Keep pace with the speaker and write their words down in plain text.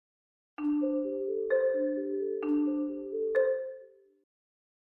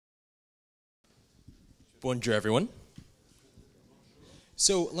Bonjour, everyone.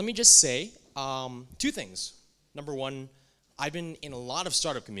 So let me just say two things. Number one, I've been in a lot of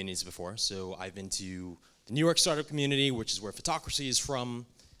startup communities before. So I've been to the New York startup community, which is where Fitocracy is from.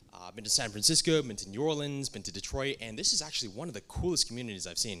 I've been to San Francisco, been to New Orleans, been to Detroit, and this is actually one of the coolest communities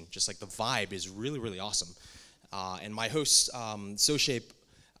I've seen. Just like the vibe is really, really awesome. And my host, SoShape,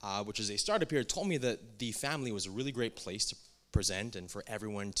 which is a startup here, told me that the family was a really great place to present and for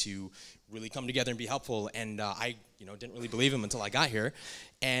everyone to really come together and be helpful. And I didn't really believe him until I got here.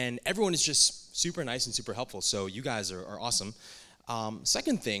 And everyone is just super nice and super helpful. So you guys are awesome.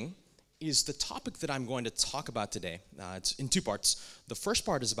 Second thing is the topic that I'm going to talk about today. It's in two parts. The first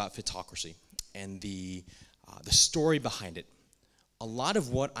part is about Fitocracy and the story behind it. A lot of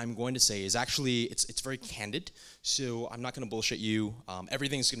what I'm going to say is actually, it's very candid, so I'm not going to bullshit you.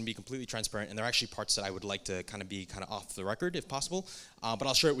 Everything's going to be completely transparent, and there are actually parts that I would like to be off the record if possible, but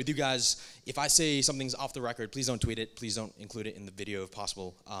I'll share it with you guys. If I say something's off the record, please don't tweet it, please don't include it in the video if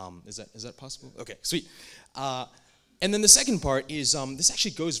possible. Is that possible? Okay, sweet. And then the second part is, this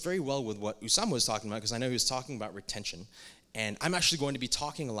actually goes very well with what Usama was talking about, because I know he was talking about retention, and I'm actually going to be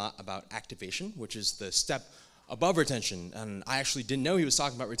talking a lot about activation, which is the step above retention. And I actually didn't know he was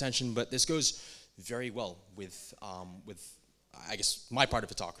talking about retention, but this goes very well with I guess, my part of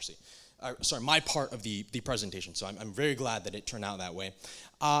Fitocracy. My part of the presentation. So I'm very glad that it turned out that way.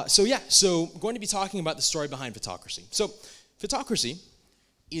 So I'm going to be talking about the story behind Fitocracy. So Fitocracy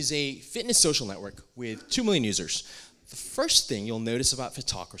is a fitness social network with 2 million users. The first thing you'll notice about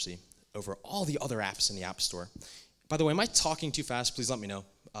Fitocracy over all the other apps in the App Store, by the way, am I talking too fast? Please let me know.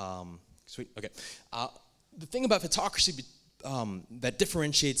 Sweet, okay. The thing about Fitocracy that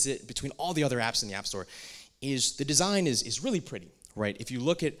differentiates it between all the other apps in the App Store is the design is really pretty, right? If you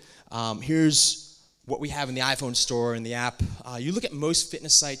look at, here's what we have in the iPhone store and the app. You look at most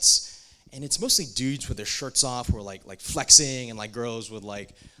fitness sites, and it's mostly dudes with their shirts off who are like flexing, and like girls with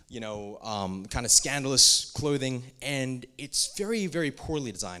kind of scandalous clothing, and it's very, very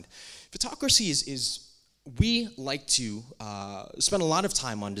poorly designed. Fitocracy is we like to spend a lot of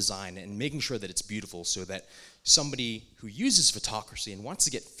time on design and making sure that it's beautiful so that somebody who uses Fitocracy and wants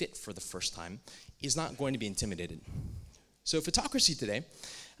to get fit for the first time is not going to be intimidated. So Fitocracy today,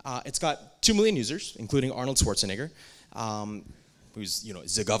 it's got 2 million users, including Arnold Schwarzenegger, who's,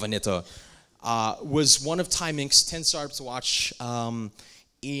 the governor, was one of Time Inc.'s 10 startups to watch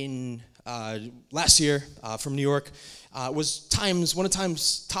in last year from New York. Was one of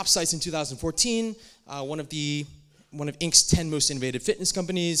Time's top sites in 2014. One of Inc.'s 10 most innovative fitness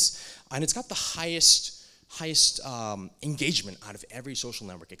companies, and it's got the highest engagement out of every social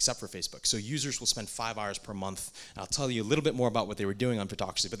network except for Facebook. So users will spend 5 hours per month. And I'll tell you a little bit more about what they were doing on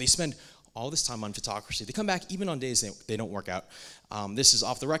Fitocracy, but they spend all this time on Fitocracy. They come back even on days they don't work out. This is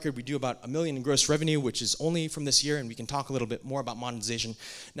off the record. We do about $1 million in gross revenue, which is only from this year, and we can talk a little bit more about monetization.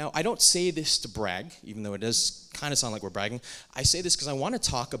 Now, I don't say this to brag, even though it does kind of sound like we're bragging. I say this because I want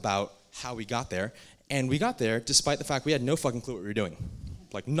to talk about how we got there. And we got there despite the fact we had no fucking clue what we were doing.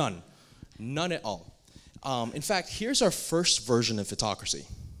 Like none. None at all. In fact, here's our first version of Fitocracy.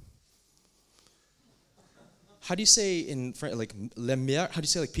 How do you say in French, like, la merde? How do you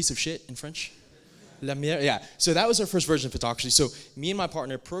say, like, piece of shit in French? La merde, yeah. So that was our first version of Fitocracy. So me and my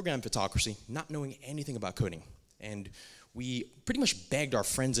partner programmed Fitocracy, not knowing anything about coding. And we pretty much begged our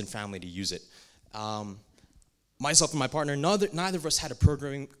friends and family to use it. Myself and my partner, neither of us had a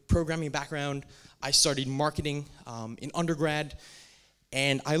programming background. I studied marketing in undergrad,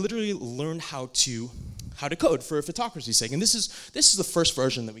 and I literally learned how to code for Fitocracy's sake. And this is the first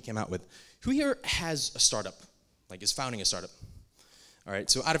version that we came out with. Who here has a startup, like is founding a startup? All right,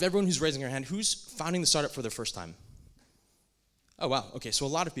 so out of everyone who's raising their hand, who's founding the startup for their first time? Oh, wow, okay, so a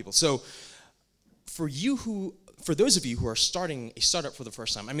lot of people. So for those of you who are starting a startup for the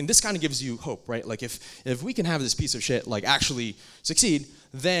first time, I mean, this kind of gives you hope, right? Like if we can have this piece of shit like actually succeed,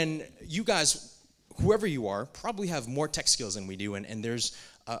 then you guys, whoever you are, probably have more tech skills than we do, and there's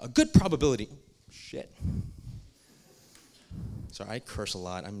a good probability. Shit. Sorry, I curse a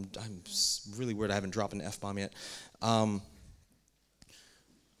lot. I'm really weird. I haven't dropped an F-bomb yet.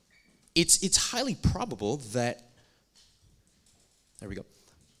 It's highly probable that, there we go.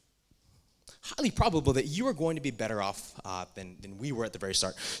 Highly probable that you are going to be better off than we were at the very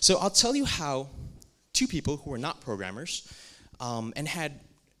start. So I'll tell you how 2 people who are not programmers and had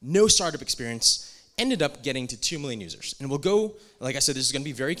no startup experience ended up getting to 2 million users. And we'll go, like I said, this is going to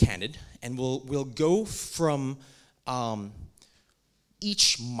be very candid, and we'll go from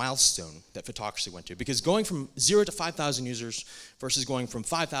each milestone that Fitocracy went to. Because going from 0 to 5,000 users versus going from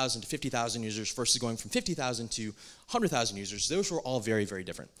 5,000 to 50,000 users versus going from 50,000 to 100,000 users, those were all very, very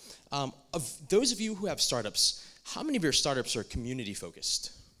different. Of those of you who have startups, how many of your startups are community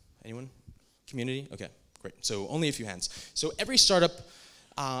focused? Anyone? Community? Okay, great. So only a few hands. So every startup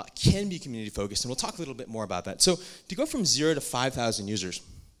can be community focused, and we'll talk a little bit more about that. So to go from 0 to 5,000 users,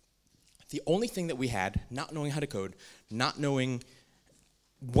 the only thing that we had, not knowing how to code, not knowing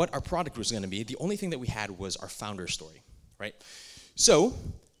what our product was going to be, the only thing that we had was our founder story, right? So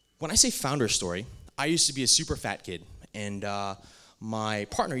when I say founder story, I used to be a super fat kid, and my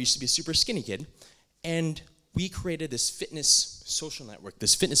partner used to be a super skinny kid, and we created this fitness social network,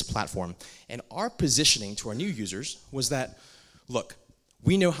 this fitness platform, and our positioning to our new users was that, look,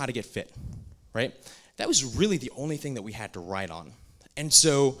 we know how to get fit, right? That was really the only thing that we had to ride on. And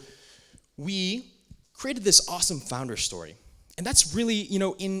so we created this awesome founder story. And that's really, you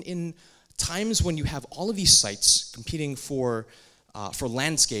know, in times when you have all of these sites competing for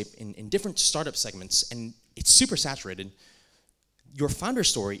landscape in different startup segments, and it's super saturated, your founder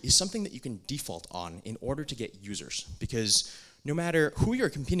story is something that you can default on in order to get users. Because no matter who you're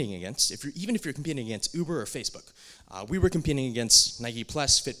competing against, even if you're competing against Uber or Facebook, we were competing against Nike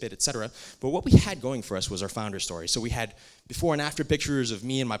Plus, Fitbit, etc. But what we had going for us was our founder story. So we had before and after pictures of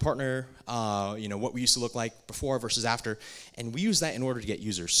me and my partner, you know, what we used to look like before versus after, and we used that in order to get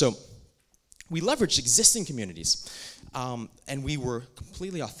users. So we leveraged existing communities, and we were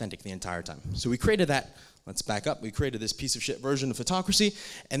completely authentic the entire time. So we created that. Let's back up. We created this piece of shit version of Fitocracy,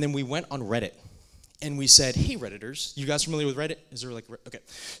 and then we went on Reddit. And we said, hey, Redditors, you guys familiar with Reddit? Is there like, okay.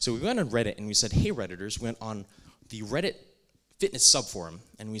 So we went on Reddit and we said, hey, Redditors, went on the Reddit fitness subforum,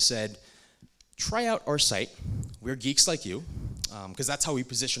 and we said, try out our site. We're geeks like you, because that's how we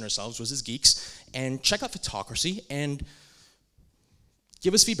position ourselves, was as geeks, and check out Fitocracy and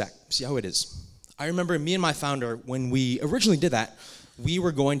give us feedback, see how it is. I remember me and my founder, when we originally did that, we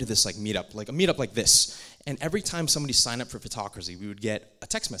were going to this like meetup, like a meetup like this. And every time somebody signed up for Fitocracy, we would get a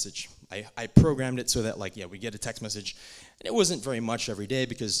text message. I programmed it so that, like, yeah, we get a text message. And it wasn't very much every day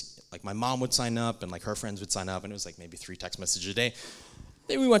because, like, my mom would sign up and, like, her friends would sign up, and it was, like, maybe 3 text messages a day.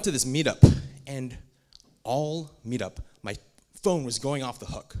 Then we went to this meetup, and all meetup, my phone was going off the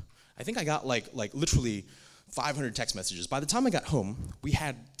hook. I think I got, like literally 500 text messages. By the time I got home, we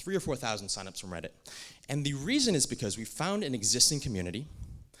had 3,000 or 4,000 signups from Reddit. And the reason is because we found an existing community.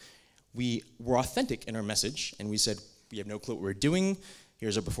 We were authentic in our message, and we said, we have no clue what we're doing,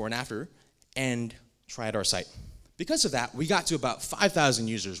 here's our before and after, and try out our site. Because of that, we got to about 5,000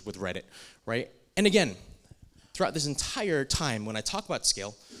 users with Reddit, right? And again, throughout this entire time, when I talk about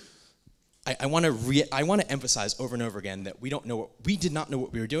scale, I want to emphasize over and over again that we did not know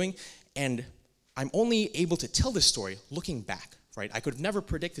what we were doing, and I'm only able to tell this story looking back, right? I could have never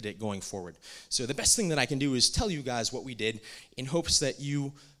predicted it going forward. So the best thing that I can do is tell you guys what we did in hopes that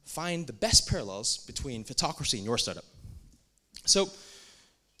you find the best parallels between Fitocracy and your startup. So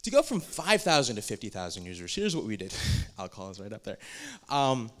to go from 5,000 to 50,000 users, here's what we did. Alcohol is right up there.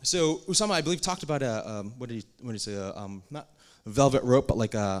 So Usama, I believe, talked about what did he say? Not velvet rope, but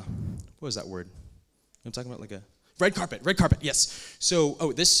like a, what was that word? I'm talking about like a red carpet, yes.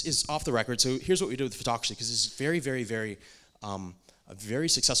 So, this is off the record. So here's what we did with Fitocracy, because this is very, very, very, a very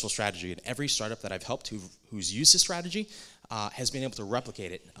successful strategy. And every startup that I've helped who's used this strategy has been able to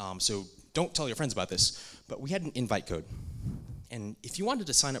replicate it. So don't tell your friends about this, but we had an invite code. And if you wanted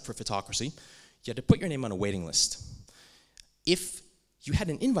to sign up for Fitocracy, you had to put your name on a waiting list. If you had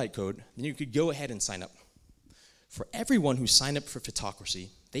an invite code, then you could go ahead and sign up. For everyone who signed up for Fitocracy,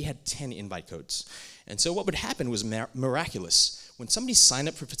 they had 10 invite codes. And so what would happen was miraculous. When somebody signed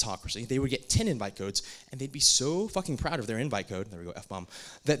up for Fitocracy, they would get 10 invite codes, and they'd be so fucking proud of their invite code, there we go, F-bomb,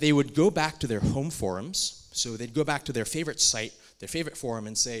 that they would go back to their home forums. So they'd go back to their favorite site, their favorite forum,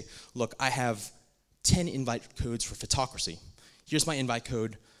 and say, look, I have 10 invite codes for Fitocracy. Here's my invite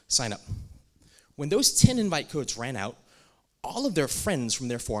code, sign up. When those 10 invite codes ran out, all of their friends from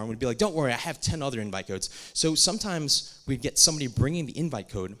their forum would be like, don't worry, I have 10 other invite codes. So sometimes we'd get somebody bringing the invite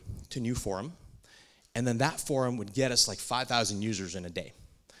code to a new forum, and then that forum would get us like 5,000 users in a day.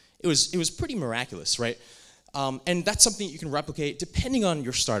 It was pretty miraculous, right? And that's something you can replicate depending on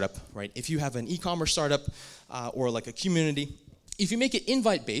your startup, right? If you have an e-commerce startup or like a community, if you make it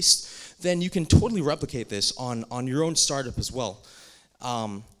invite-based, then you can totally replicate this on your own startup as well.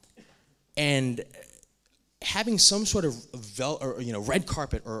 And having some sort of red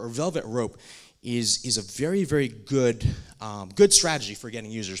carpet or velvet rope is a very, very good strategy for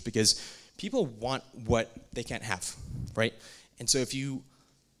getting users, because people want what they can't have, right? And so if you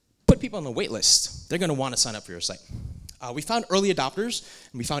put people on the wait list, they're going to want to sign up for your site. We found early adopters,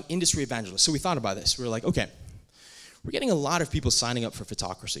 and we found industry evangelists. So we thought about this. We were like, okay, we're getting a lot of people signing up for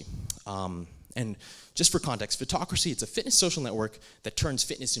Fitocracy. And just for context, Fitocracy, it's a fitness social network that turns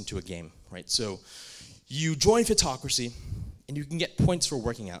fitness into a game, right? So you join Fitocracy, and you can get points for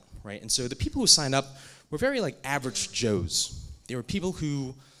working out, right? And so the people who signed up were very like average Joes. They were people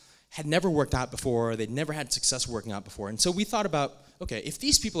who had never worked out before, they'd never had success working out before. And so we thought about, okay, if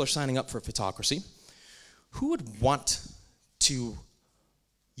these people are signing up for Fitocracy, who would want to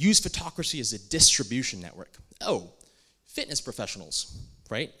use Fitocracy as a distribution network? Oh, fitness professionals,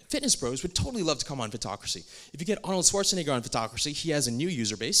 right? Fitness pros would totally love to come on Fitocracy. If you get Arnold Schwarzenegger on Fitocracy, he has a new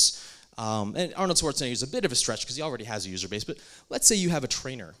user base. And Arnold Schwarzenegger is a bit of a stretch because he already has a user base, but let's say you have a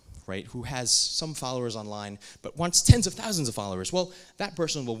trainer, right, who has some followers online but wants tens of thousands of followers. Well, that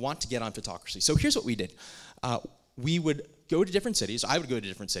person will want to get on Fitocracy. So here's what we did. We would go to different cities. I would go to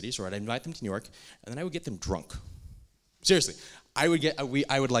different cities, or I'd invite them to New York, and then I would get them drunk. Seriously, I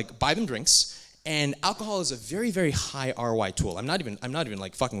would like buy them drinks. And alcohol is a very, very high ROI tool. I'm not even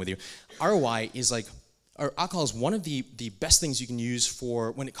like fucking with you. ROI is like, or alcohol is one of the best things you can use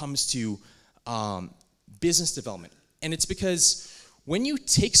for when it comes to business development. And it's because when you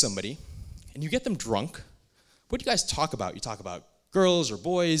take somebody and you get them drunk, what do you guys talk about? You talk about girls or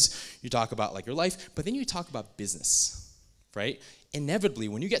boys, you talk about like your life, but then you talk about business, right? Inevitably,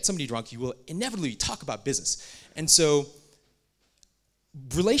 when you get somebody drunk, you will inevitably talk about business. And so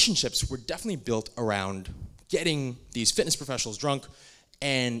relationships were definitely built around getting these fitness professionals drunk,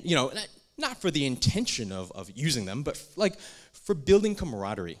 and you know, not for the intention of using them, but like for building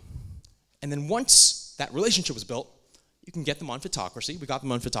camaraderie. And then once that relationship was built, you can get them on Fitocracy. We got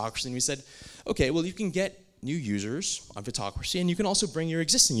them on Fitocracy, and we said, okay, well, you can get new users on Fitocracy, and you can also bring your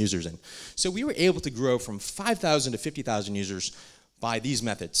existing users in. So we were able to grow from 5,000 to 50,000 users by these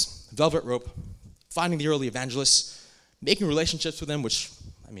methods: velvet rope, finding the early evangelists, making relationships with them, which,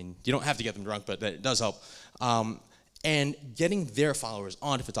 I mean, you don't have to get them drunk, but it does help, and getting their followers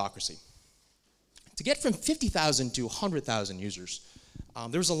onto Fitocracy. To get from 50,000 to 100,000 users,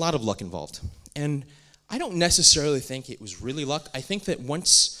 there was a lot of luck involved. And I don't necessarily think it was really luck. I think that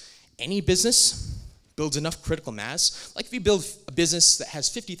once any business builds enough critical mass, like if you build a business that has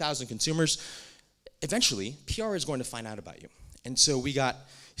 50,000 consumers, eventually PR is going to find out about you. And so we got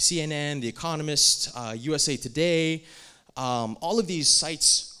CNN, The Economist, USA Today, all of these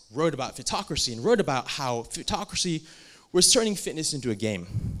sites wrote about Fitocracy and wrote about how Fitocracy was turning fitness into a game.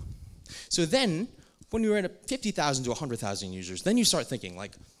 So then, when we were at 50,000 to 100,000 users, then you start thinking,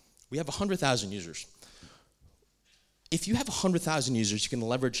 like, we have 100,000 users. If you have 100,000 users, you can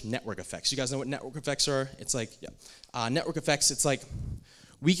leverage network effects. You guys know what network effects are? It's like, yeah. Network effects, it's like,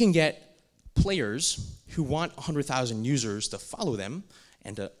 we can get players who want 100,000 users to follow them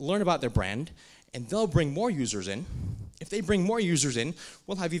and to learn about their brand, and they'll bring more users in. If they bring more users in,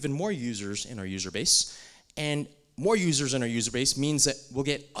 we'll have even more users in our user base, and more users in our user base means that we'll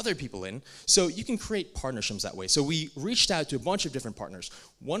get other people in, so you can create partnerships that way. So we reached out to a bunch of different partners.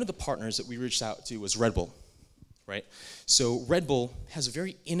 One of the partners that we reached out to was Red Bull, right? So Red Bull has a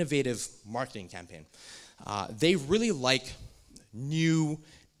very innovative marketing campaign. They really like new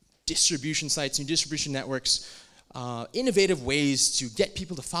distribution sites, new distribution networks, innovative ways to get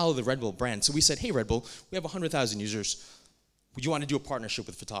people to follow the Red Bull brand. So we said, hey, Red Bull, we have 100,000 users. Would you want to do a partnership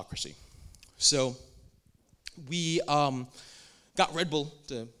with Fitocracy? So we got Red Bull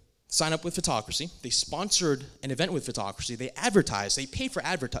to sign up with Fitocracy. They sponsored an event with Fitocracy. They advertised. They paid for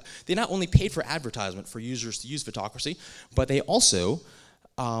They not only paid for advertisement for users to use Fitocracy, but they also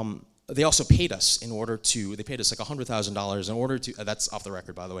paid us in order to. They paid us like $100,000 in order to. That's off the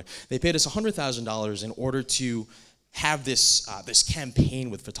record, by the way. They paid us $100,000 in order to have this this campaign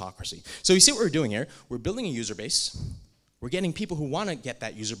with Fitocracy. So you see what we're doing here? We're building a user base. We're getting people who want to get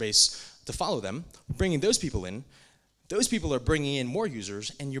that user base to follow them. We're bringing those people in. Those people are bringing in more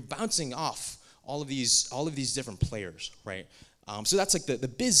users, and you're bouncing off all of these different players, right? So that's like the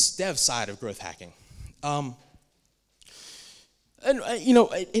biz dev side of growth hacking. You know,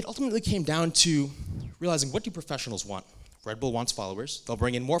 it ultimately came down to realizing, what do professionals want? Red Bull wants followers. They'll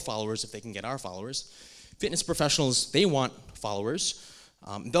bring in more followers if they can get our followers. Fitness professionals, they want followers.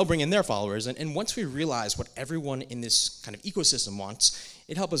 They'll bring in their followers. And once we realize what everyone in this kind of ecosystem wants,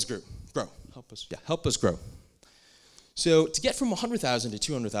 it helped us grow. Help us grow. So to get from 100,000 to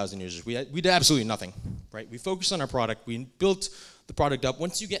 200,000 users, we did absolutely nothing, right? We focused on our product. We built the product up.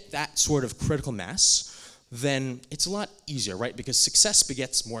 Once you get that sort of critical mass, then it's a lot easier, right? Because success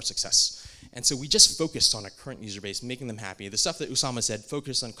begets more success. And so we just focused on our current user base, making them happy. The stuff that Usama said,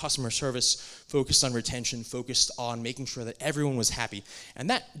 focused on customer service, focused on retention, focused on making sure that everyone was happy. And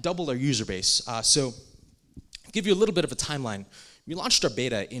that doubled our user base. So give you a little bit of a timeline. We launched our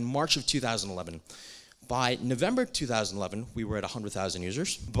beta in March of 2011. By November 2011, we were at 100,000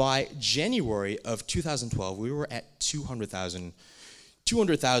 users. By January of 2012, we were at 200,000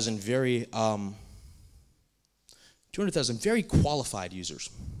 very 200,000 very qualified users.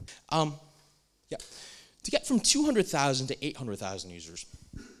 Yeah. To get from 200,000 to 800,000 users,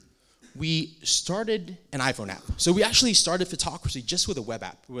 we started an iPhone app. So we actually started Fitocracy just with a web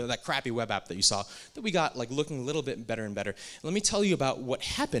app, with that crappy web app that you saw, that we got like looking a little bit better and better. And let me tell you about what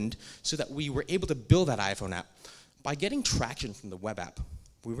happened so that we were able to build that iPhone app. By getting traction from the web app,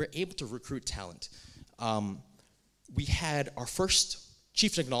 we were able to recruit talent. We had our first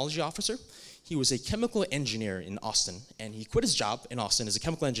chief technology officer. He was a chemical engineer in Austin, and he quit his job in Austin as a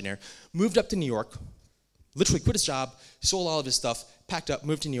chemical engineer, moved up to New York, literally quit his job, sold all of his stuff, packed up,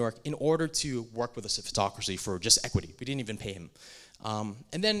 moved to New York in order to work with us at Fitocracy for just equity. We didn't even pay him.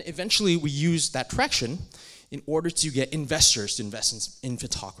 And then eventually we used that traction in order to get investors to invest in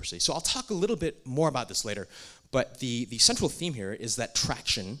Fitocracy. So I'll talk a little bit more about this later, but the central theme here is that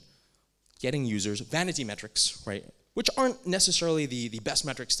traction, getting users, vanity metrics, right, which aren't necessarily the best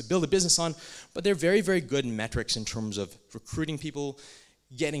metrics to build a business on, but they're very, very good metrics in terms of recruiting people,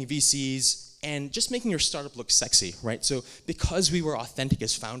 getting VCs, and just making your startup look sexy, right? So because we were authentic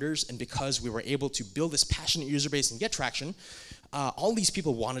as founders and because we were able to build this passionate user base and get traction, all these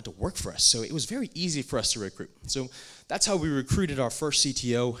people wanted to work for us. So it was very easy for us to recruit. So that's how we recruited our first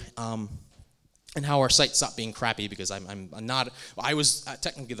CTO and how our site stopped being crappy because I was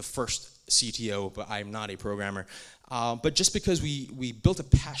technically the first CTO, but I'm not a programmer. But just because we built a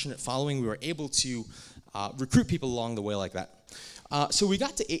passionate following, we were able to recruit people along the way like that. So we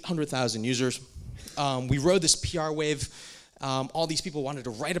got to 800,000 users. We rode this PR wave. All these people wanted to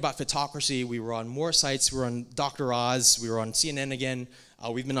write about Fitocracy. We were on more sites. We were on Dr. Oz. We were on CNN again.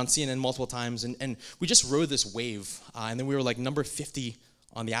 We've been on CNN multiple times. And we just rode this wave. And then we were like number 50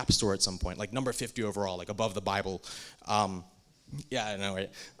 on the App Store at some point, like number 50 overall, like above the Bible. Yeah, I know, right?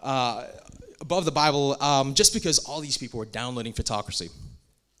 Above the Bible, just because all these people were downloading Fitocracy.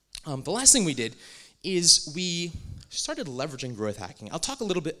 The last thing we did is we started leveraging growth hacking. I'll talk a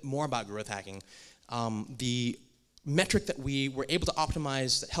little bit more about growth hacking. The metric that we were able to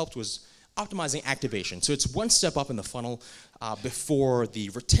optimize that helped was optimizing activation. So it's one step up in the funnel before the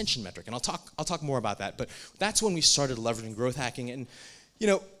retention metric, and I'll talk more about that. But that's when we started leveraging growth hacking. And you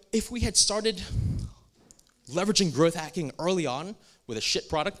know, if we had started leveraging growth hacking early on with a shit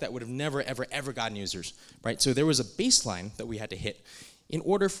product, that would have never, ever, ever gotten users, right? So there was a baseline that we had to hit in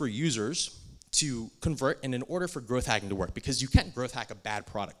order for users to convert and in order for growth hacking to work, because you can't growth hack a bad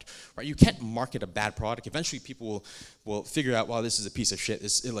product, right? You can't market a bad product. Eventually people will figure out, wow, this is a piece of shit.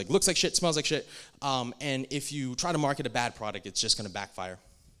 It like looks like shit, smells like shit. And if you try to market a bad product, it's just gonna backfire.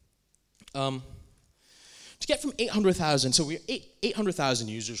 To get from 800,000, so we were 800,000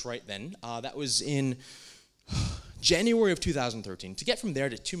 users right then. That was in January of 2013. To get from there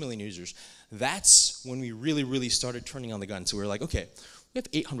to 2 million users, that's when we really, really started turning on the gun. So we were like, okay, we have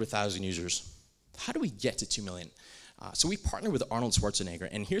 800,000 users. How do we get to 2 million? So we partnered with Arnold Schwarzenegger,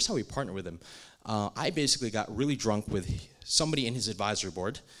 and here's how we partnered with him. I basically got really drunk with somebody in his advisory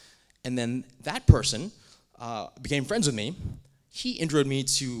board, and then that person became friends with me. He introduced me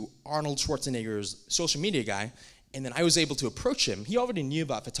to Arnold Schwarzenegger's social media guy, and then I was able to approach him. He already knew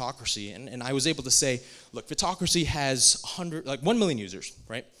about Fitocracy, and I was able to say, look, Fitocracy has 1 million users,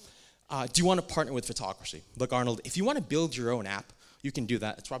 right? Do you want to partner with Fitocracy? Look, Arnold, if you want to build your own app, you can do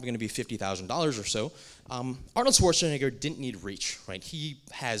that. It's probably going to be $50,000 or so. Arnold Schwarzenegger didn't need reach, right? He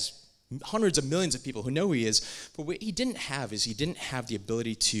has hundreds of millions of people who know who he is, but what he didn't have is he didn't have the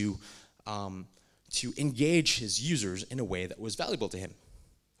ability to engage his users in a way that was valuable to him.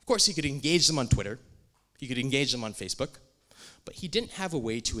 Of course, he could engage them on Twitter, he could engage them on Facebook, but he didn't have a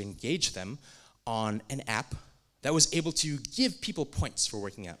way to engage them on an app that was able to give people points for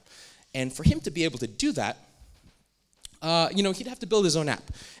working out. And for him to be able to do that, you know, he'd have to build his own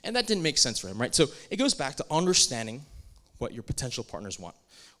app. And that didn't make sense for him, right? So it goes back to understanding what your potential partners want.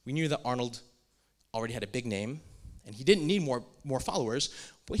 We knew that Arnold already had a big name, and he didn't need more followers.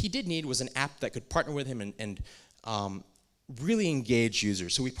 What he did need was an app that could partner with him and really engage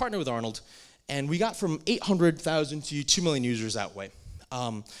users. So we partnered with Arnold, and we got from 800,000 to 2 million users that way.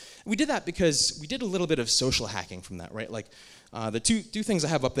 We did that because we did a little bit of social hacking from that, right? Like the two things I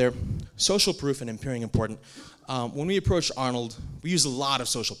have up there, social proof and appearing important. When we approached Arnold, we used a lot of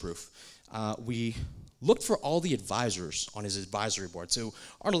social proof. We looked for all the advisors on his advisory board. So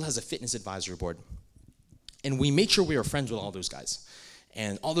Arnold has a fitness advisory board. And we made sure we were friends with all those guys.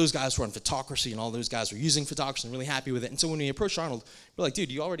 And all those guys were on Fitocracy, and all those guys were using Fitocracy and really happy with it. And so when we approached Arnold, we're like,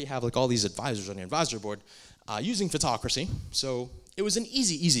 dude, you already have like all these advisors on your advisory board using Fitocracy. So it was an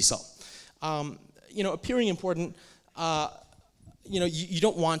easy sell. Appearing important, you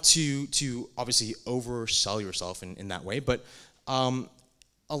don't want to obviously oversell yourself in that way, but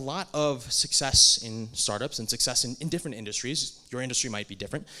a lot of success in startups and success in different industries, your industry might be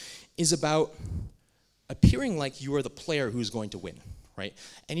different, is about appearing like you are the player who's going to win, right?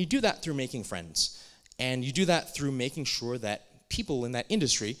 And you do that through making friends. And you do that through making sure that people in that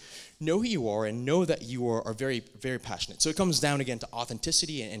industry know who you are and know that you are very, very passionate. So it comes down again to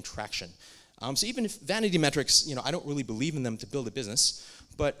authenticity and traction. So even if vanity metrics, I don't really believe in them to build a business,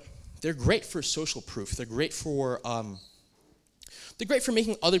 but they're great for social proof. They're great for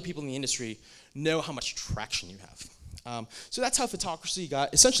making other people in the industry know how much traction you have. So that's how Fitocracy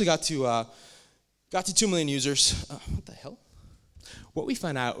essentially got to 2 million users. What the hell? What we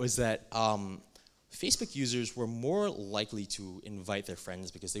found out was that Facebook users were more likely to invite their friends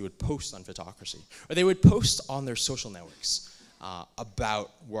because they would post on Fitocracy, or they would post on their social networks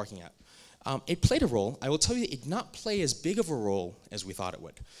about working out. It played a role. I will tell you, it did not play as big of a role as we thought it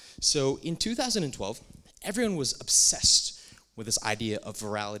would. So in 2012, everyone was obsessed with this idea of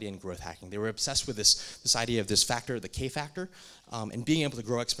virality and growth hacking. They were obsessed with this idea of this factor, the K factor, and being able to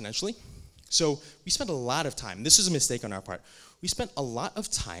grow exponentially. So we spent a lot of time, this is a mistake on our part, we spent a lot of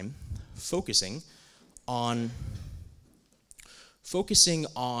time focusing on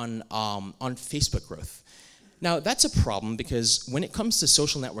Facebook growth. Now that's a problem because when it comes to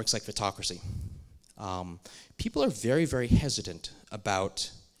social networks like Fitocracy, people are very, very hesitant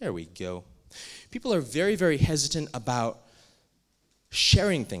about, there we go, people are very, very hesitant about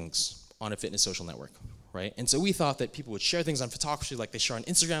sharing things on a fitness social network. Right? And so we thought that people would share things on Fitocracy like they share on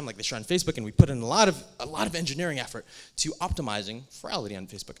Instagram, like they share on Facebook, and we put in a lot of engineering effort to optimizing virality on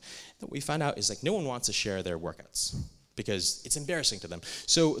Facebook. And what we found out is like no one wants to share their workouts because it's embarrassing to them.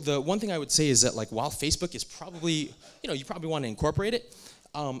 So the one thing I would say is that like while Facebook is probably, you probably want to incorporate it,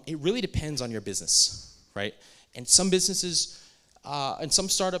 it really depends on your business, right? And some businesses and some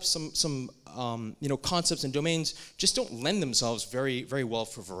startups, some concepts and domains just don't lend themselves very, very well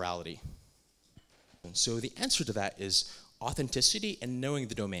for virality. So the answer to that is authenticity and knowing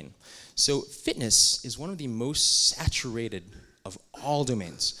the domain. So fitness is one of the most saturated of all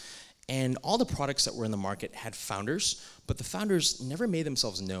domains. And all the products that were in the market had founders, but the founders never made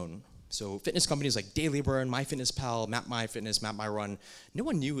themselves known. So fitness companies like Daily Burn, MyFitnessPal, MapMyFitness, MapMyRun, no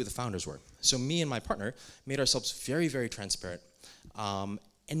one knew who the founders were. So me and my partner made ourselves very, very transparent. And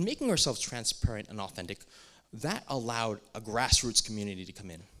making ourselves transparent and authentic, that allowed a grassroots community to come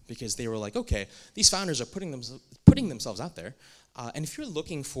in. Because they were like, okay, these founders are putting themselves out there. And if you're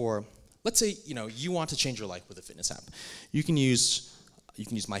looking for, let's say, you want to change your life with a fitness app. You can use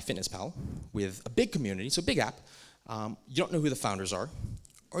MyFitnessPal with a big community, so big app. You don't know who the founders are.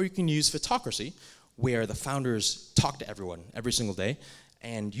 Or you can use Fitocracy, where the founders talk to everyone every single day.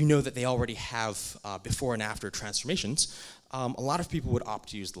 And you know that they already have before and after transformations. A lot of people would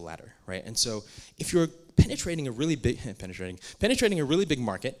opt to use the latter, right? And so if you're penetrating a really big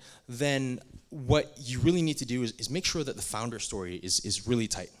market, then what you really need to do is make sure that the founder story is really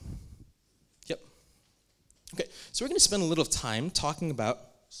tight. Yep. Okay, so we're going to spend a little time talking about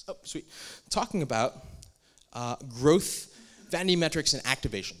growth, vanity metrics, and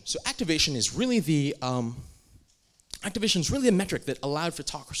activation. So activation is really Activation is really a metric that allowed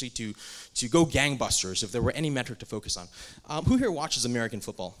Fitocracy to go gangbusters if there were any metric to focus on. Who here watches American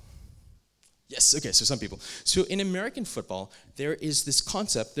football? Yes, okay, so some people. So in American football, there is this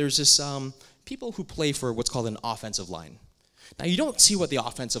concept, there's this people who play for what's called an offensive line. Now you don't see what the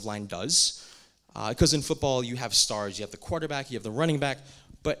offensive line does, because in football you have stars, you have the quarterback, you have the running back,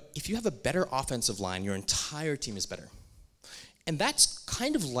 but if you have a better offensive line, your entire team is better. And that's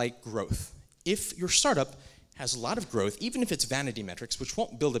kind of like growth. If your startup has a lot of growth, even if it's vanity metrics, which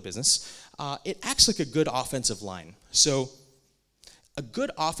won't build a business, it acts like a good offensive line. So a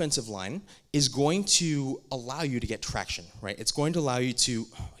good offensive line is going to allow you to get traction, right? It's going to allow you to,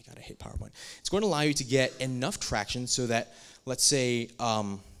 oh my God, I hate PowerPoint. It's going to allow you to get enough traction so that, let's say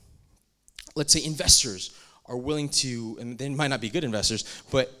investors are willing to, and they might not be good investors,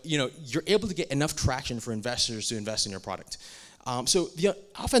 but you're able to get enough traction for investors to invest in your product. So the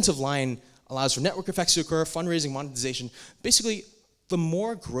offensive line allows for network effects to occur, fundraising, monetization. Basically, the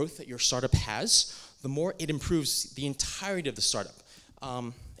more growth that your startup has, the more it improves the entirety of the startup,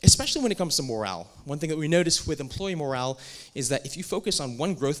 especially when it comes to morale. One thing that we notice with employee morale is that if you focus on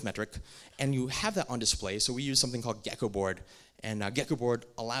one growth metric and you have that on display, so we use something called Gecko board, And Gecko Board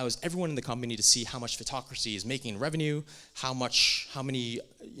allows everyone in the company to see how much Fitocracy is making in revenue, how many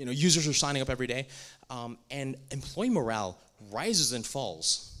users are signing up every day, and employee morale rises and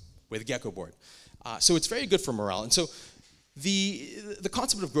falls with Gecko Board. So it's very good for morale. And so the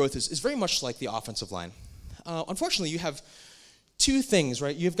concept of growth is very much like the offensive line. Unfortunately, you have two things,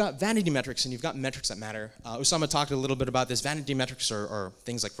 right? You've got vanity metrics and you've got metrics that matter. Usama talked a little bit about this. Vanity metrics are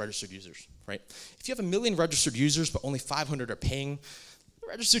things like registered users, right? If you have 1 million registered users but only 500 are paying,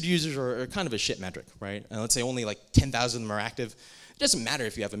 registered users are kind of a shit metric, right? And let's say only like 10,000 of them are active. It doesn't matter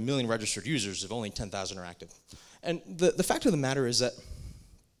if you have 1 million registered users if only 10,000 are active. And the fact of the matter is that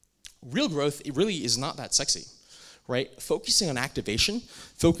real growth, it really is not that sexy, right? Focusing on activation,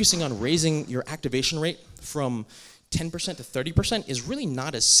 focusing on raising your activation rate from 10% to 30% is really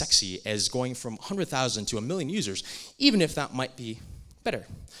not as sexy as going from 100,000 to 1 million users, even if that might be better.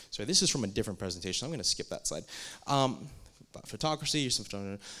 So this is from a different presentation. I'm going to skip that slide. About Fitocracy.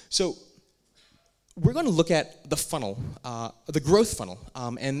 So we're going to look at the funnel, the growth funnel,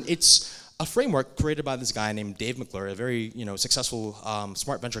 and it's a framework created by this guy named Dave McClure, a very successful,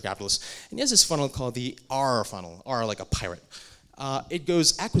 smart venture capitalist, and he has this funnel called the R funnel, R like a pirate. It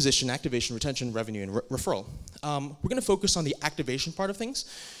goes acquisition, activation, retention, revenue, and referral. We're going to focus on the activation part of things.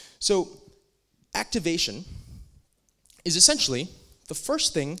 So activation is essentially the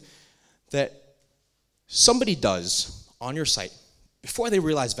first thing that somebody does on your site before they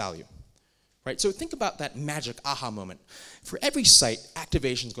realize value. Right? So think about that magic aha moment. For every site,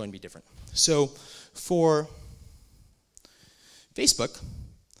 activation is going to be different. So for Facebook,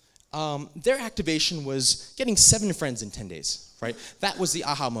 their activation was getting 7 friends in 10 days, right? That was the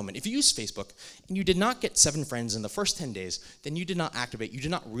aha moment. If you use Facebook and you did not get 7 friends in the first 10 days, then you did not activate, you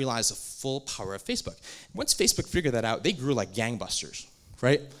did not realize the full power of Facebook. Once Facebook figured that out, they grew like gangbusters,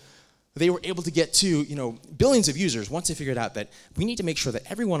 right? They were able to get to billions of users once they figured out that we need to make sure that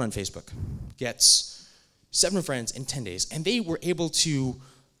everyone on Facebook gets 7 friends in 10 days. And they were able to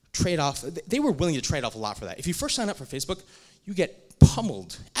trade off, they were willing to trade off a lot for that. If you first sign up for Facebook, you get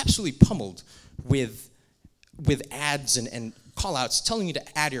pummeled, absolutely pummeled with ads and call-outs telling you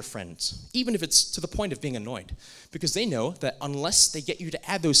to add your friends, even if it's to the point of being annoyed. Because they know that unless they get you to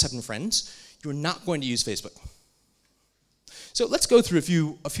add those 7 friends, you're not going to use Facebook. So let's go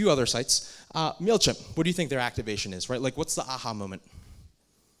through a few other sites. MailChimp, what do you think their activation is, right? Like, what's the aha moment?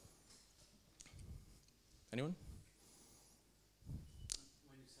 Anyone?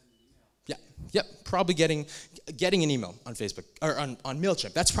 When you send an email. Yeah, yep, probably getting an email on Facebook, or on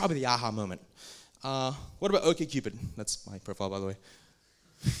MailChimp. That's probably the aha moment. What about OkCupid? That's my profile, by the way.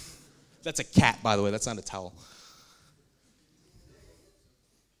 That's a cat, by the way. That's not a towel.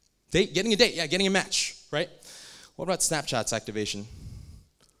 Date, getting a date, yeah, getting a match, right? What about Snapchat's activation?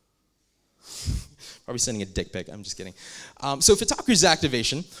 Probably sending a dick pic. I'm just kidding. So Fitocracy's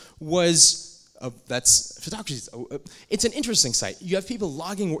activation was Fitocracy's. It's an interesting site. You have people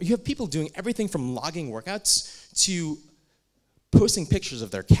logging. You have people doing everything from logging workouts to posting pictures of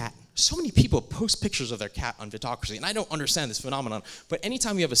their cat. So many people post pictures of their cat on Fitocracy, and I don't understand this phenomenon. But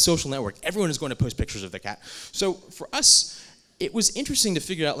anytime you have a social network, everyone is going to post pictures of their cat. So for us, it was interesting to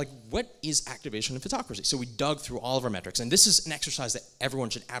figure out, like, what is activation in Fitocracy? So we dug through all of our metrics, and this is an exercise that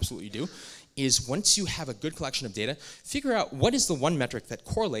everyone should absolutely do, is once you have a good collection of data, figure out what is the one metric that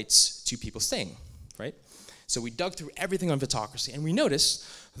correlates to people staying, right? So we dug through everything on Fitocracy, and we noticed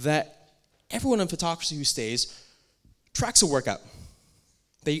that everyone on Fitocracy who stays tracks a workout.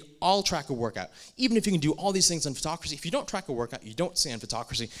 They all track a workout. Even if you can do all these things on Fitocracy, if you don't track a workout, you don't stay on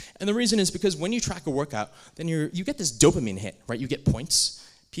Fitocracy. And the reason is because when you track a workout, then you get this dopamine hit, right? You get points.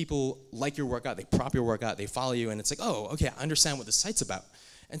 People like your workout, they prop your workout, they follow you, and it's like, oh, okay, I understand what the site's about.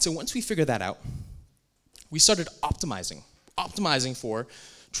 And so once we figured that out, we started optimizing for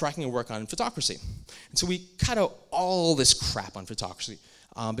tracking a workout on Fitocracy. And so we cut out all this crap on Fitocracy.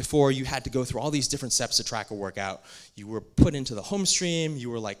 Before, you had to go through all these different steps to track a workout. You were put into the home stream. You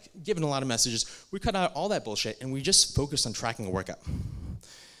were like given a lot of messages. We cut out all that bullshit, and we just focused on tracking a workout.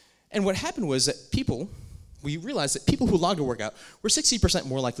 And what happened was that we realized that people who logged a workout were 60%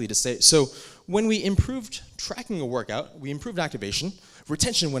 more likely to stay. So when we improved tracking a workout, we improved activation.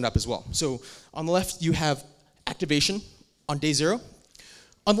 Retention went up as well. So on the left, you have activation on day 0.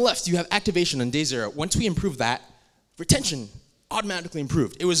 On the left, you have activation on day 0. Once we improved that, retention automatically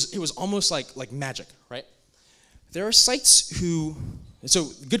improved. It was almost like magic, right? There are sites who, so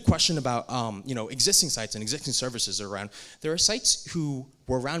good question about existing sites and existing services around. There are sites who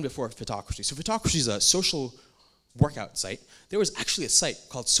were around before Fitocracy. So Fitocracy is a social workout site. There was actually a site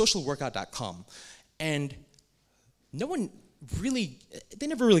called socialworkout.com, and they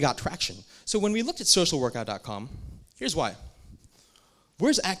never really got traction. So when we looked at socialworkout.com, here's why.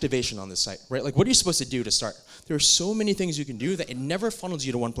 where's activation on this site, right? Like, what are you supposed to do to start? There are so many things you can do that it never funnels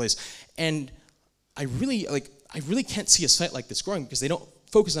you to one place. And I really can't see a site like this growing because they don't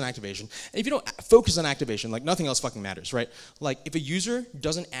focus on activation. And if you don't focus on activation, like, nothing else fucking matters, right? Like, if a user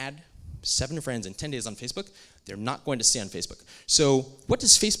doesn't add 7 friends in 10 days on Facebook, they're not going to stay on Facebook. So what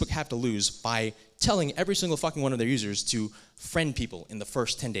does Facebook have to lose by telling every single fucking one of their users to friend people in the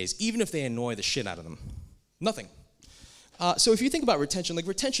first 10 days, even if they annoy the shit out of them? Nothing. So if you think about retention, like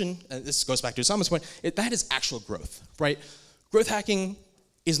retention, this goes back to Osama's point, that is actual growth, right? Growth hacking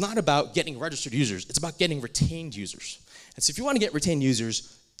is not about getting registered users, it's about getting retained users. And so if you want to get retained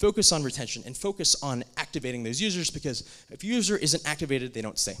users, focus on retention and focus on activating those users, because if a user isn't activated, they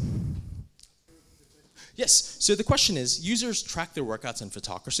don't stay. Yes, so the question is, users track their workouts in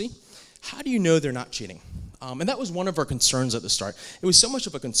Fitocracy. How do you know they're not cheating? And that was one of our concerns at the start. It was so much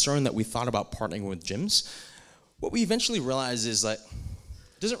of a concern that we thought about partnering with gyms. What we eventually realized is that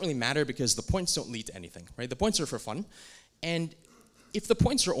it doesn't really matter because the points don't lead to anything, right? The points are for fun. And if the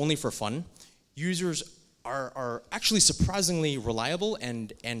points are only for fun, users are actually surprisingly reliable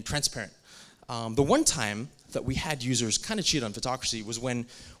and transparent. The one time that we had users kind of cheat on Fitocracy was when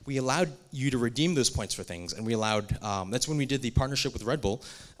we allowed you to redeem those points for things, and we allowed, that's when we did the partnership with Red Bull.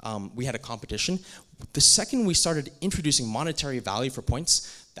 We had a competition. The second we started introducing monetary value for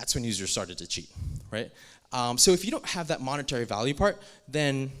points, that's when users started to cheat, right? So if you don't have that monetary value part,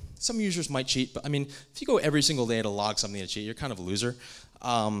 then some users might cheat, but I mean, if you go every single day to log something to cheat, you're kind of a loser.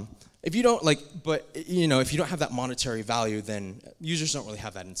 If you don't if you don't have that monetary value, then users don't really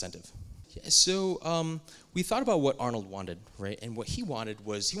have that incentive. Yeah, so we thought about what Arnold wanted, right? And what he wanted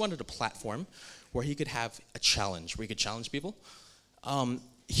was, he wanted a platform where he could have a challenge, where he could challenge people.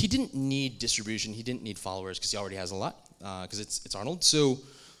 He didn't need distribution, he didn't need followers, because he already has a lot, because it's Arnold. So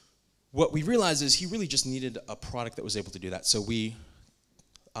what we realized is he really just needed a product that was able to do that. So we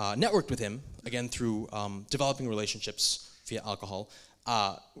networked with him, again, through developing relationships via alcohol.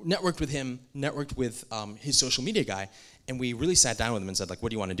 Networked with him, networked with his social media guy, and we really sat down with him and said, like,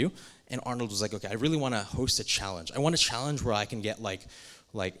 what do you want to do? And Arnold was like, okay, I really want to host a challenge. I want a challenge where I can get like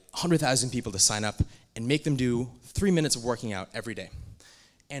 100,000 people to sign up and make them do 3 minutes of working out every day.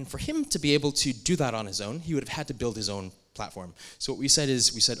 And for him to be able to do that on his own, he would have had to build his own platform. So what we said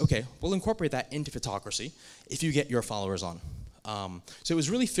is, okay, we'll incorporate that into Fitocracy if you get your followers on. So it was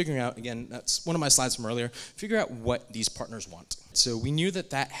really figuring out, again, that's one of my slides from earlier, figure out what these partners want. So we knew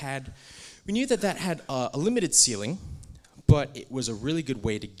that had a limited ceiling, but it was a really good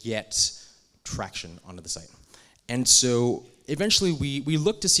way to get traction onto the site. And so eventually we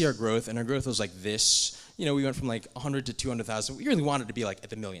looked to see our growth, and our growth was like this. You know, we went from like 100 to 200,000. We really wanted to be like at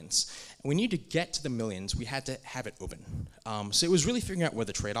the millions. And we needed to get to the millions, we had to have it open. So it was really figuring out where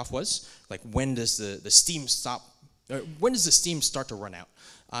the trade-off was. Like, when does the steam stop? When does the steam start to run out?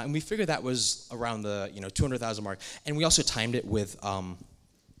 And we figured that was around the 200,000 mark. And we also timed it with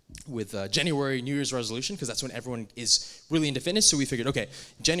January New Year's resolution, because that's when everyone is really into fitness. So we figured, okay,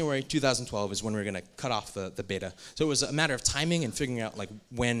 January 2012 is when we're going to cut off the beta. So it was a matter of timing and figuring out like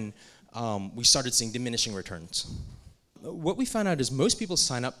when we started seeing diminishing returns. What we found out is most people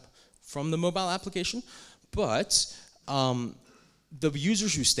sign up from the mobile application, but the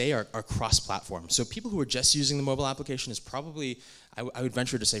users who stay are cross-platform. So people who are just using the mobile application is probably, I would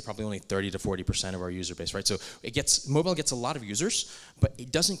venture to say, probably only 30 to 40% of our user base, right? So mobile gets a lot of users, but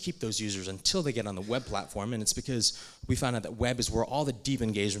it doesn't keep those users until they get on the web platform, and it's because we found out that web is where all the deep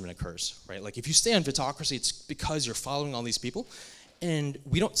engagement occurs, right? Like, if you stay on Fitocracy, it's because you're following all these people, and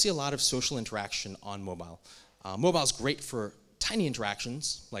we don't see a lot of social interaction on mobile. Mobile is great for tiny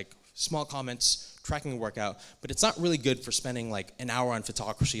interactions, like small comments, tracking a workout, but it's not really good for spending like an hour on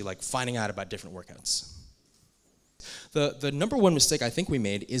Fitocracy, like finding out about different workouts. The number one mistake I think we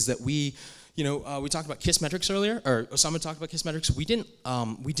made is that we talked about Qu'est-ce metrics earlier, or Osama talked about Qu'est-ce metrics. We didn't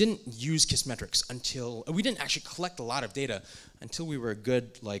use Qu'est-ce metrics until, we didn't actually collect a lot of data until we were a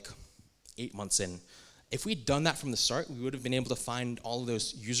good like 8 months in. If we'd done that from the start, we would have been able to find all of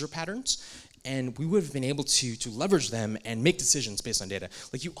those user patterns, and we would have been able to leverage them and make decisions based on data.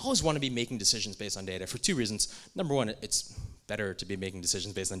 Like, you always want to be making decisions based on data for 2 reasons. Number one, it's better to be making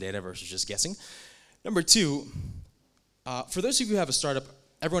decisions based on data versus just guessing. Number two, for those of you who have a startup,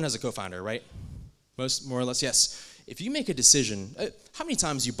 everyone has a co-founder, right? More or less, yes. If you make a decision, how many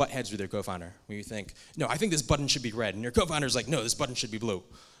times you butt heads with your co-founder when you think, no, I think this button should be red, and your co-founder's like, no, this button should be blue.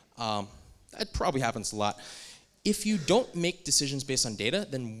 That probably happens a lot. If you don't make decisions based on data,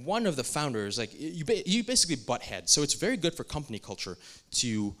 then one of the founders, like, you basically butt heads. So it's very good for company culture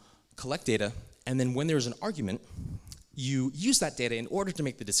to collect data, and then when there's an argument, you use that data in order to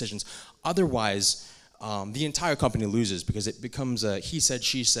make the decisions. Otherwise, the entire company loses because it becomes a he said,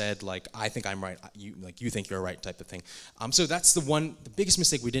 she said, like I think I'm right, you think you're right type of thing. So that's the biggest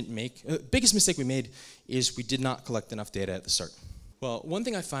mistake we didn't make. Biggest mistake we made is we did not collect enough data at the start. Well, one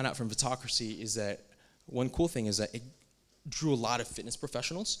thing I found out from Fitocracy is that one cool thing is that it drew a lot of fitness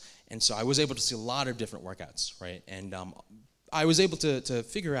professionals, and so I was able to see a lot of different workouts, right? And I was able to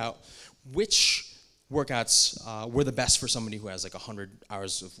figure out which workouts were the best for somebody who has like 100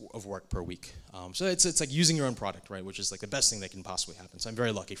 hours of work per week. So it's like using your own product, right? Which is like the best thing that can possibly happen. So I'm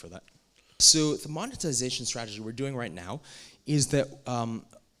very lucky for that. So the monetization strategy we're doing right now is that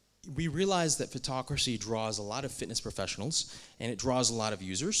we realize that Fitocracy draws a lot of fitness professionals and it draws a lot of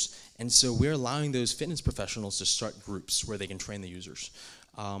users. And so we're allowing those fitness professionals to start groups where they can train the users.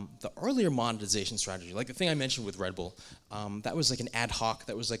 The earlier monetization strategy, like the thing I mentioned with Red Bull, that was like an ad hoc,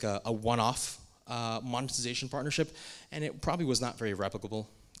 that was like a one-off monetization partnership, and it probably was not very replicable.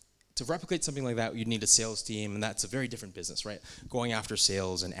 To replicate something like that, you'd need a sales team, and that's a very different business, right? Going after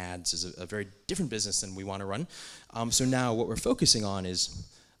sales and ads is a very different business than we want to run. So now what we're focusing on is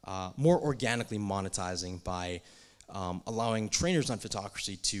more organically monetizing by allowing trainers on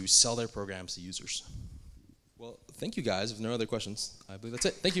Fitocracy to sell their programs to users. Well, thank you guys. If no other questions, I believe that's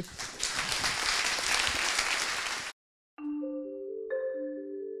it. Thank you.